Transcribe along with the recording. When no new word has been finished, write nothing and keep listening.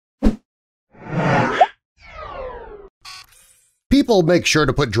People make sure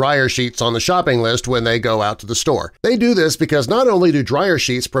to put dryer sheets on the shopping list when they go out to the store. They do this because not only do dryer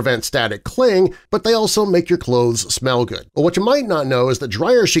sheets prevent static cling, but they also make your clothes smell good. But what you might not know is that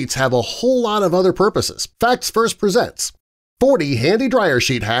dryer sheets have a whole lot of other purposes. Facts First presents 40 handy dryer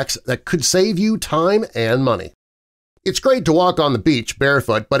sheet hacks that could save you time and money. It's great to walk on the beach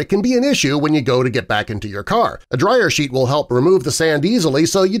barefoot, but it can be an issue when you go to get back into your car. A dryer sheet will help remove the sand easily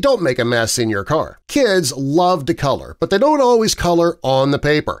so you don't make a mess in your car. Kids love to color, but they don't always color on the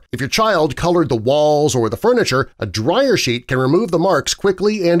paper. If your child colored the walls or the furniture, a dryer sheet can remove the marks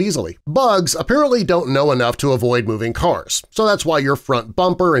quickly and easily. Bugs apparently don't know enough to avoid moving cars, so that's why your front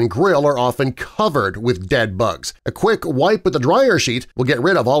bumper and grille are often covered with dead bugs. A quick wipe with a dryer sheet will get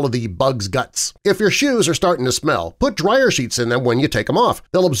rid of all of the bug's guts. If your shoes are starting to smell, put dryer sheets in them when you take them off.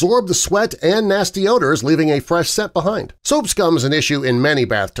 They'll absorb the sweat and nasty odors, leaving a fresh scent behind. Soap scum is an issue in many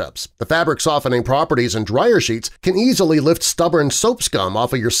bathtubs. The fabric softening properties in dryer sheets can easily lift stubborn soap scum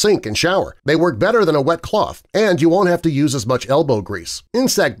off of your sink and shower. They work better than a wet cloth, and you won't have to use as much elbow grease.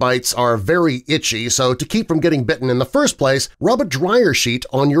 Insect bites are very itchy, so to keep from getting bitten in the first place, rub a dryer sheet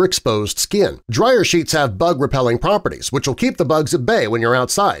on your exposed skin. Dryer sheets have bug-repelling properties, which will keep the bugs at bay when you're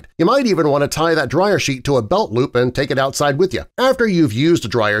outside. You might even want to tie that dryer sheet to a belt loop and take it outside with you. After you've used a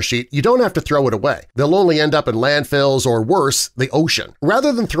dryer sheet, you don't have to throw it away. They'll only end up in landfills or worse, the ocean.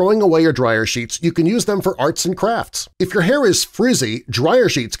 Rather than throwing away your dryer sheets, you can use them for arts and crafts. If your hair is frizzy, dryer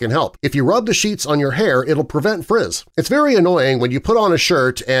sheets can help. If you rub the sheets on your hair, it'll prevent frizz. It's very annoying when you put on a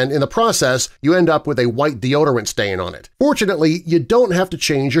shirt and in the process you end up with a white deodorant stain on it. Fortunately, you don't have to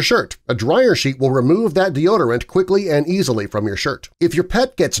change your shirt. A dryer sheet will remove that deodorant quickly and easily from your shirt. If your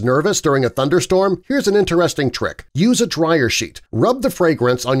pet gets nervous during a thunderstorm, here's an interesting trick. Use a dryer sheet. Rub the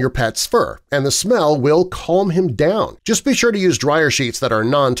fragrance on your pet's fur, and the smell will calm him down. Just be sure to use dryer sheets that are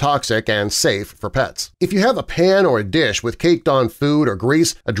non-toxic and safe for pets. If you have a pan or a dish with caked-on food or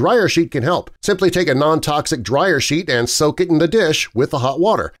grease, a dryer sheet can help. Simply take a non-toxic dryer sheet and soak it in the dish with the hot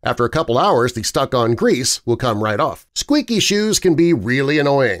water. After a couple hours, the stuck-on grease will come right off. Squeaky shoes can be really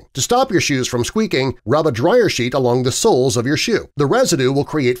annoying. To stop your shoes from squeaking, rub a dryer sheet along the soles of your shoe. The residue will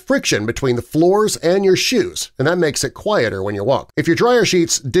create friction between the floors and your shoes, and that makes it quieter when you walk. If your dryer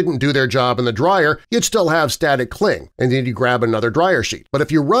sheets didn't do their job in the dryer, you'd still have static cling, and then you grab another dryer sheet. But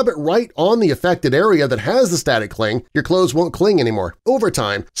if you rub it right on the affected area that has the static cling, your clothes won't cling anymore. Over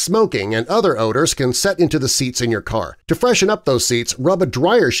time, smoking and other odors can set into the seats in your car. To freshen up those seats, rub a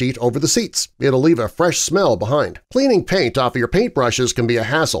dryer sheet over the seats. It'll leave a fresh smell behind. Cleaning paint off of your paintbrushes can be a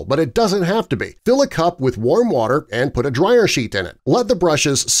hassle, but it doesn't have to be. Fill a cup with warm water and put a dryer sheet in it. Let the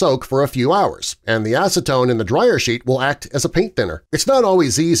brushes soak for a few hours, and the acetone in the dryer sheet will act as a paint thinner. It's not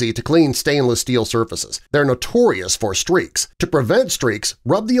always easy to clean stainless steel surfaces. They're notorious for streaks. To prevent streaks,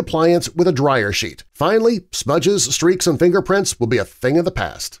 rub the appliance with a dryer sheet. Finally, smudges, streaks, and fingerprints will be a thing of the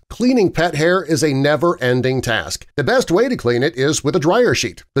past. Cleaning pet hair is a never-ending task. The best way to clean it is with a dryer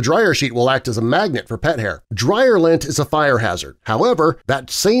sheet. The dryer sheet will act as a magnet for pet hair. Dryer lint is a fire hazard. However,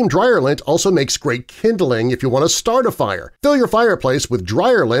 that same dryer lint also makes great kindling if you want to start a fire. Fill your fireplace with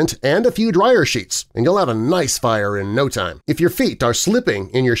dryer lint and a few dryer sheets, and you'll have a nice fire in no time. If your feet are slipping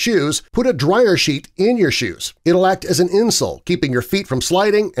in your shoes, put a dryer sheet in your shoes. It'll act as an insole, keeping your feet from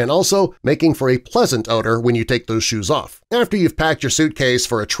sliding and also making for a pleasant odor when you take those shoes off. After you've packed your suitcase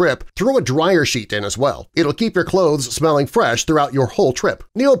for a trip, throw a dryer sheet in as well. It'll keep your clothes smelling fresh throughout your whole trip.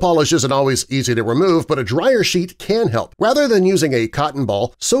 Nail polish isn't always easy to remove, but a dryer sheet can help. Rather than using a cotton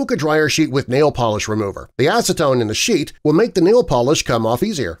ball, soak a dryer sheet with nail polish remover. The acetone in the sheet will make the nail polish come off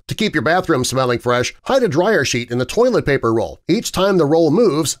easier. To keep your bathroom smelling fresh, hide a dryer sheet in the toilet paper roll. Each time the roll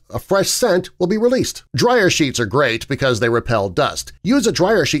moves, a fresh scent will be released. Dryer sheets are great because they repel dust. Use a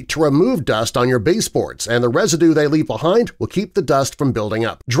dryer sheet to remove dust on your baseboards, and the residue they leave behind will keep the dust from building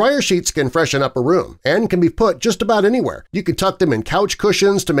up. Dryer sheets can freshen up a room and can be put just about anywhere. You can tuck them in couch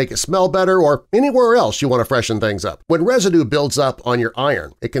cushions to make it smell better or anywhere else you want to freshen things up. When residue builds up on your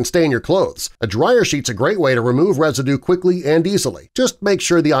iron, it can stain your clothes. A dryer sheet's a great way to remove residue quickly and easily. Just make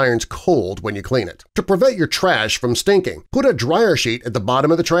sure the iron's cold when you clean it. To prevent your trash from stinking, put a dryer sheet at the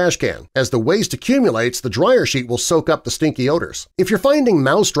bottom of the trash can. As the waste accumulates, the dryer sheet will soak up the stinky odors. If you're finding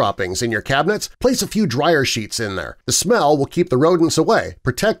mouse droppings in your cabinets, place a few dryer sheets in there. The smell will keep the rodents away,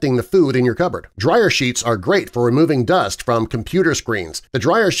 protecting the food in your cupboard. Dryer sheets are great for removing dust from computer screens. The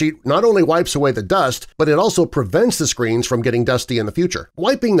dryer sheet not only wipes away the dust, but it also prevents the screens from getting dusty in the future.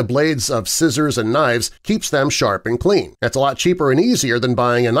 Wiping the blades of scissors and knives keeps them sharp and clean. That's a lot cheaper and easier than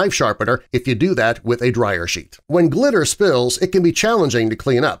buying a knife sharpener if you do that with a dryer sheet. When glitter spills, it can be challenging to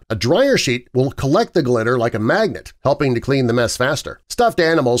clean up. A dryer sheet will collect the glitter like a magnet, helping to clean the mess faster. Stuffed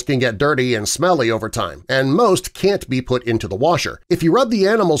animals can get dirty and smell smelly over time, and most can't be put into the washer. If you rub the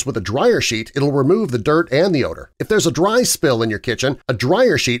animals with a dryer sheet, it'll remove the dirt and the odor. If there's a dry spill in your kitchen, a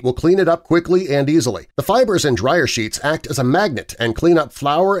dryer sheet will clean it up quickly and easily. The fibers in dryer sheets act as a magnet and clean up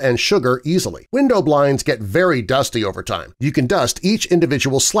flour and sugar easily. Window blinds get very dusty over time. You can dust each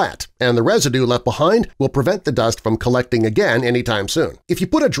individual slat, and the residue left behind will prevent the dust from collecting again anytime soon. If you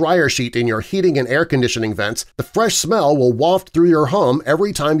put a dryer sheet in your heating and air conditioning vents, the fresh smell will waft through your home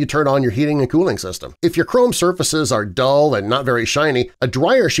every time you turn on your heating and cooling system. If your chrome surfaces are dull and not very shiny, a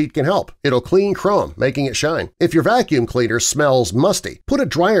dryer sheet can help. It'll clean chrome, making it shine. If your vacuum cleaner smells musty, put a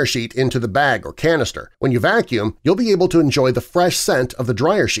dryer sheet into the bag or canister. When you vacuum, you'll be able to enjoy the fresh scent of the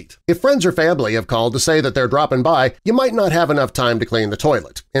dryer sheet. If friends or family have called to say that they're dropping by, you might not have enough time to clean the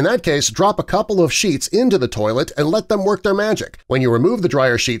toilet. In that case, drop a couple of sheets into the toilet and let them work their magic. When you remove the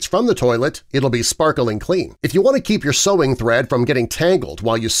dryer sheets from the toilet, it'll be sparkling clean. If you want to keep your sewing thread from getting tangled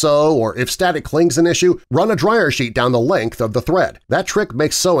while you sew, or if static cling's an issue, run a dryer sheet down the length of the thread. That trick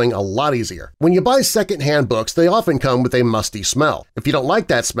makes sewing a lot easier. When you buy second-hand books, they often come with a musty smell. If you don't like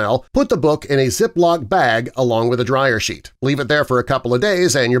that smell, put the book in a Ziploc bag along with a dryer sheet. Leave it there for a couple of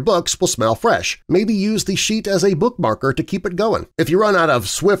days and your books will smell fresh. Maybe use the sheet as a bookmarker to keep it going. If you run out of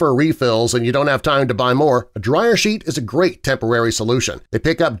Swiffer refills and you don't have time to buy more, a dryer sheet is a great temporary solution. They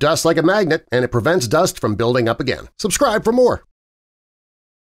pick up dust like a magnet and it prevents dust from building up again. Subscribe for more!